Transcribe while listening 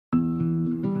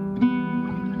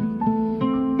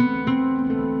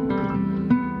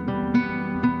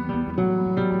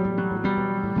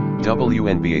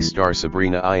WNBA star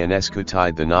Sabrina Ionescu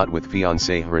tied the knot with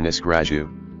fiancé Hroniss Grasu.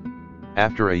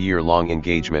 After a year-long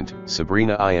engagement,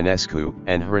 Sabrina Ionescu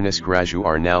and Hroniss Grasu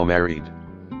are now married.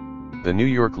 The New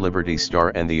York Liberty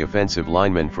star and the offensive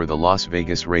lineman for the Las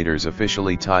Vegas Raiders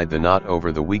officially tied the knot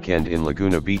over the weekend in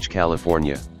Laguna Beach,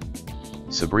 California.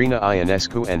 Sabrina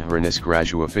Ionescu and Hroniss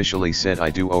Grasu officially said "I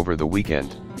do" over the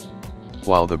weekend.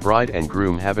 While the bride and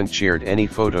groom haven't shared any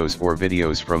photos or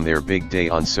videos from their big day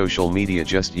on social media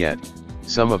just yet,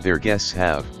 some of their guests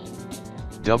have.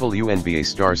 WNBA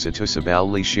star Satou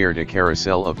Sabally shared a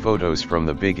carousel of photos from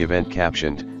the big event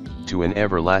captioned, "To an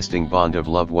everlasting bond of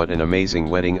love, what an amazing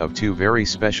wedding of two very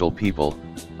special people,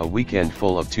 a weekend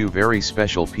full of two very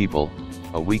special people,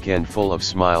 a weekend full of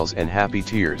smiles and happy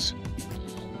tears."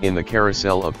 In the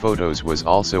carousel of photos was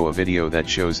also a video that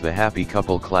shows the happy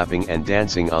couple clapping and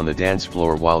dancing on the dance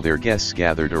floor while their guests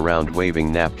gathered around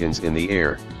waving napkins in the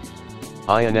air.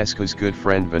 Ionescu's good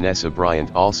friend Vanessa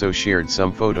Bryant also shared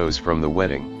some photos from the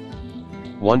wedding.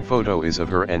 One photo is of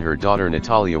her and her daughter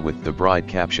Natalia with the bride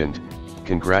captioned,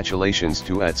 "Congratulations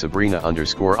to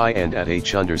 @Sabrina_I and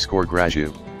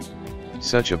 @H_Grasu.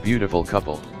 Such a beautiful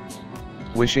couple.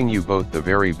 Wishing you both the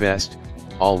very best,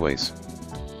 always.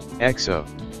 XO."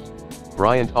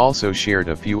 Bryant also shared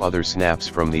a few other snaps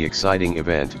from the exciting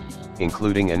event,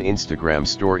 including an Instagram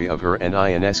story of her and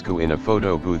Ionescu in a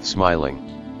photo booth smiling.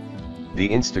 The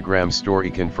Instagram story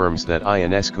confirms that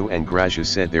Ionescu and Grasu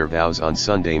said their vows on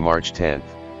Sunday, March 10.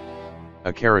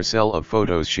 A carousel of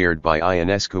photos shared by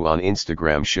Ionescu on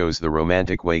Instagram shows the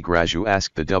romantic way Grasu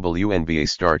asked the WNBA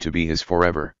star to be his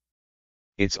forever.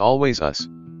 "It's always us.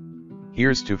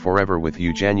 Here's to forever with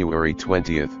you, January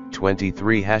 20,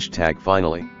 23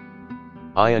 #finally."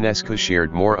 Ionescu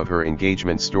shared more of her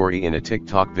engagement story in a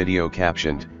TikTok video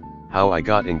captioned, "How I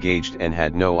got engaged and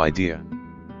had no idea.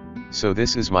 So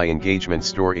this is my engagement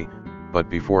story, but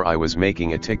before I was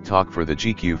making a TikTok for the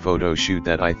GQ photo shoot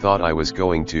that I thought I was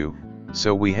going to,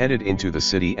 so we headed into the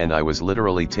city and I was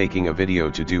literally taking a video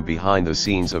to do behind the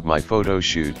scenes of my photo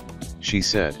shoot," she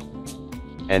said.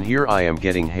 "And here I am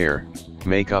getting hair,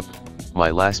 makeup, my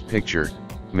last picture,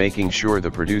 making sure the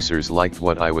producers liked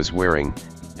what I was wearing,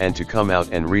 and to come out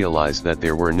and realize that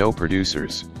there were no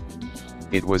producers.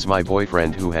 It was my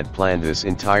boyfriend who had planned this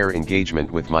entire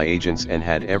engagement with my agents and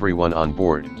had everyone on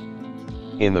board."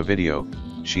 In the video,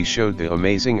 she showed the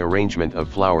amazing arrangement of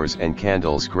flowers and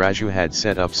candles Grasu had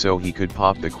set up so he could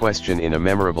pop the question in a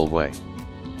memorable way.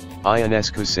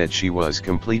 Ionescu said she was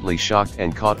completely shocked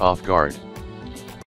and caught off guard.